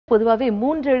பொதுவாகவே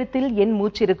 3 எழுத்தில் என்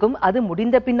மூச்சு இருக்கும், அது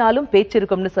முடிந்த பின்னாலும் பேச்சு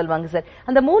இருக்கும்னு சொல்லுவாங்க சார்.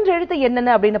 அந்த 3 எழுத்து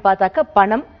என்னென்ன அப்படின்னு பார்த்தாக்க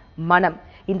பணம், மனம்.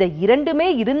 இந்த இரண்டுமே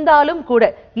இருந்தாலும் கூட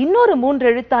இன்னொரு 3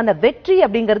 எழுத்தான வெற்றி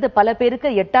அப்படிங்கிறது பல பேருக்கு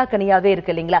எட்டாக்கனியாவே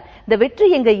இருக்கு இல்லைங்களா? இந்த வெற்றி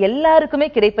எங்க எல்லாருக்குமே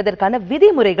கிடைப்பதற்கான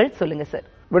விதிமுறைகள் சொல்லுங்க சார்.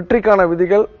 வெற்றிக்கான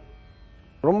விதிகள்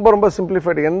ரொம்ப ரொம்ப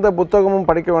சிம்பிளிஃபைடு. எந்த புத்தகமும்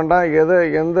படிக்க வேண்டாம்,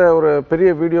 எந்த ஒரு பெரிய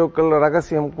வீடியோக்கள்,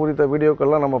 ரகசியம் குறித்த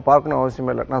வீடியோக்கள்லாம் நம்ம பார்க்கணும்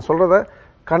அவசியமே இல்லை. நான் சொல்றத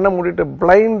கண்ணை மூடிட்டு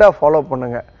பிளைண்டா ஃபாலோ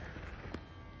பண்ணுங்க.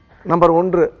 நம்பர்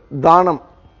 1 தானம்.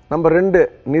 நம்பர் 2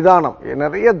 நிதானம்.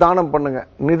 நிறைய தானம் பண்ணுங்க,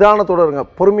 நிதானத்தோட இருங்க,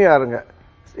 பொறுமையா இருங்க,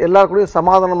 எல்லாருக்கூடயும்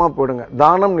சமாதானமா போயிடுங்க.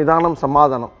 தானம், நிதானம்,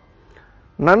 சமாதானம்.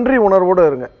 நன்றி உணர்வோடு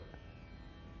இருங்க.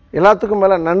 எல்லாத்துக்கும்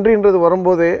மேல நன்றின்றது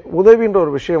வரும்போதே உதவின்ற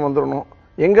ஒரு விஷயம் வந்துடணும்.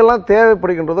 எங்கெல்லாம்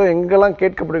தேவைப்படுகின்றதோ, எங்கெல்லாம்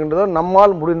கேட்கப்படுகின்றதோ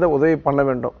நம்மால் முடிந்த உதவி பண்ண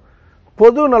வேண்டும்.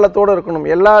 பொது நலத்தோடு இருக்கணும்.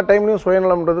 எல்லா டைம்லையும்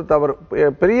சுயநலம்ன்றது தவறு.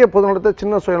 பெரிய பொது நலத்தை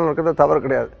சின்ன சுயநலம் இருக்கிறது தவறு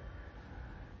கிடையாது.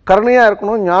 கருணையாக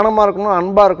இருக்கணும், ஞானமாக இருக்கணும்,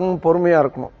 அன்பாக இருக்கணும், பொறுமையாக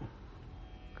இருக்கணும்.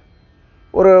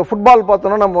 ஒரு ஃபுட்பால்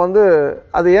பார்த்தோன்னா நம்ம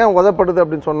அது ஏன் உதப்படுது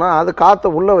அப்படின்னு சொன்னால் அது காற்றை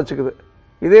உள்ளே வச்சுக்குது.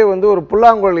 இதே ஒரு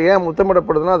புல்லாங்குழல் ஏன்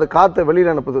முத்தமிடப்படுதுன்னா அது காற்றை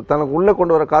வெளியில் அனுப்புது, தனக்கு உள்ளே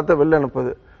கொண்டு வர காற்றை வெளியில்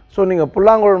அனுப்புது. ஸோ நீங்கள்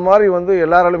புல்லாங்குழல் மாதிரி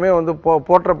எல்லாராலுமே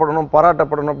போற்றப்படணும்,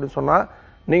 பாராட்டப்படணும் அப்படின்னு சொன்னால்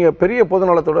நீங்கள் பெரிய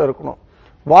பொதுநலத்தோடு இருக்கணும்.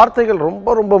 வார்த்தைகள்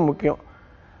ரொம்ப ரொம்ப முக்கியம்.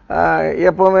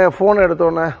 எப்போவுமே ஃபோன்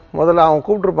எடுத்தோடனே முதல்ல அவன்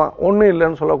கூப்பிட்ருப்பான், ஒன்றும்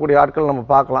இல்லைன்னு சொல்லக்கூடிய ஆட்கள் நம்ம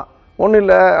பார்க்கலாம். ஒன்றும்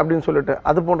இல்லை அப்படின்னு சொல்லிட்டு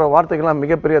அது போன்ற வார்த்தைகள்லாம்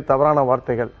மிகப்பெரிய தவறான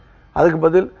வார்த்தைகள். அதுக்கு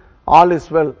பதில் ஆல்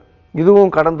இஸ் வெல்,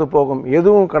 இதுவும் கடந்து போகும்,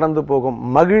 எதுவும் கடந்து போகும்,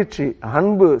 மகிழ்ச்சி,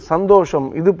 அன்பு, சந்தோஷம்,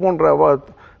 இது போன்ற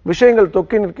விஷயங்கள்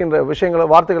தொக்கி நிற்கின்ற விஷயங்களை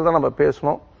வார்த்தைகள் தான் நம்ம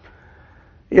பேசணும்.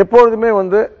 எப்பொழுதுமே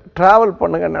டிராவல்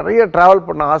பண்ணுங்க, நிறைய டிராவல்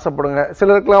பண்ண ஆசைப்படுங்க.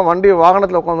 சிலருக்குலாம்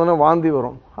வாகனத்தில் உட்காந்தோன்னே வாந்தி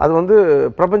வரும். அது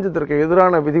பிரபஞ்சத்திற்கு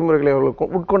எதிரான விதிமுறைகளை அவர்களுக்கு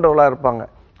உட்கொண்டவர்களாக இருப்பாங்க.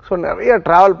 ஸோ நிறைய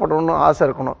டிராவல் பண்ணணும்னு ஆசை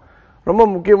இருக்கணும். ரொம்ப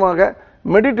முக்கியமாக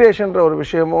மெடிடேஷன்ற ஒரு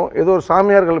விஷயமோ ஏதோ ஒரு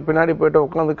சாமியார்கள் பின்னாடி போயிட்டு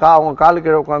உட்காந்து அவங்க காலு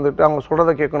கீழே உட்காந்துட்டு அவங்க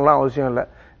சொல்கிறத கேட்கணும்லாம் அவசியம் இல்லை.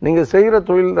 நீங்கள் செய்கிற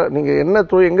தொழில் தான், நீங்கள் என்ன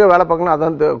தொழில் எங்கே வேலை பார்க்கணும்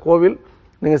அதான் கோவில்.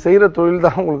 நீங்கள் செய்கிற தொழில்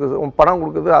தான் உங்களுக்கு பணம்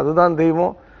கொடுக்குது, அதுதான்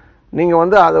தெய்வம்.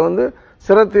 நீங்கள் அதை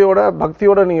சிரத்தையோட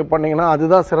பக்தியோட நீங்கள் பண்ணீங்கன்னா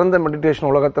அதுதான் சிறந்த மெடிடேஷன்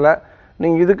உலகத்தில்.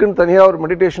 நீங்கள் இதுக்குன்னு தனியாக ஒரு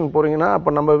மெடிடேஷன் போகிறீங்கன்னா அப்போ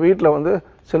நம்ம வீட்டில்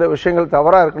சில விஷயங்கள்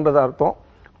தவறாக இருக்குன்றது அர்த்தம்.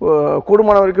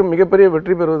 கூடுமான வரைக்கும் மிகப்பெரிய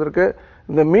வெற்றி பெறுவதற்கு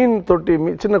இந்த மீன் தொட்டி,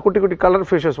 சின்ன குட்டி குட்டி கலர்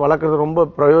ஃபிஷஸ் வளர்க்குறது ரொம்ப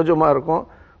பிரயோஜனமாக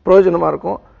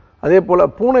இருக்கும். அதே போல்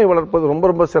பூனை வளர்ப்பது ரொம்ப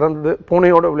ரொம்ப சிறந்தது.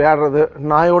 பூனையோடு விளையாடுறது,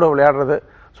 நாயோடு விளையாடுறது.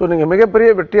 ஸோ நீங்கள் மிகப்பெரிய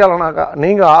வெற்றியாளனாக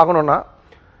நீங்கள் ஆகணும்னா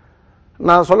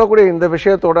நான் சொல்லக்கூடிய இந்த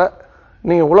விஷயத்தோட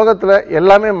நீங்கள் உலகத்தில்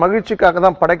எல்லாமே மகிழ்ச்சிக்காக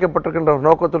தான் படைக்கப்பட்டிருக்கின்ற ஒரு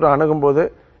நோக்கத்தோடு அணுகும்போது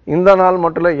இந்த நாள்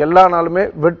மட்டும் இல்லை, எல்லா நாளுமே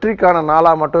வெற்றிக்கான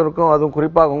நாளாக மட்டும் இருக்கும். அதுவும்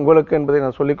குறிப்பாக உங்களுக்கு என்பதை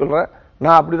நான் சொல்லிக்கொள்கிறேன்.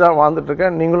 நான் அப்படி தான்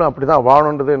வாழ்ந்துட்டுருக்கேன், நீங்களும் அப்படி தான்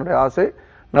வாழணுன்றது என்னுடைய ஆசை.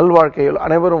 நல்வாழ்க்கையில்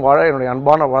அனைவரும் வாழ என்னுடைய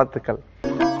அன்பான வாழ்த்துக்கள்.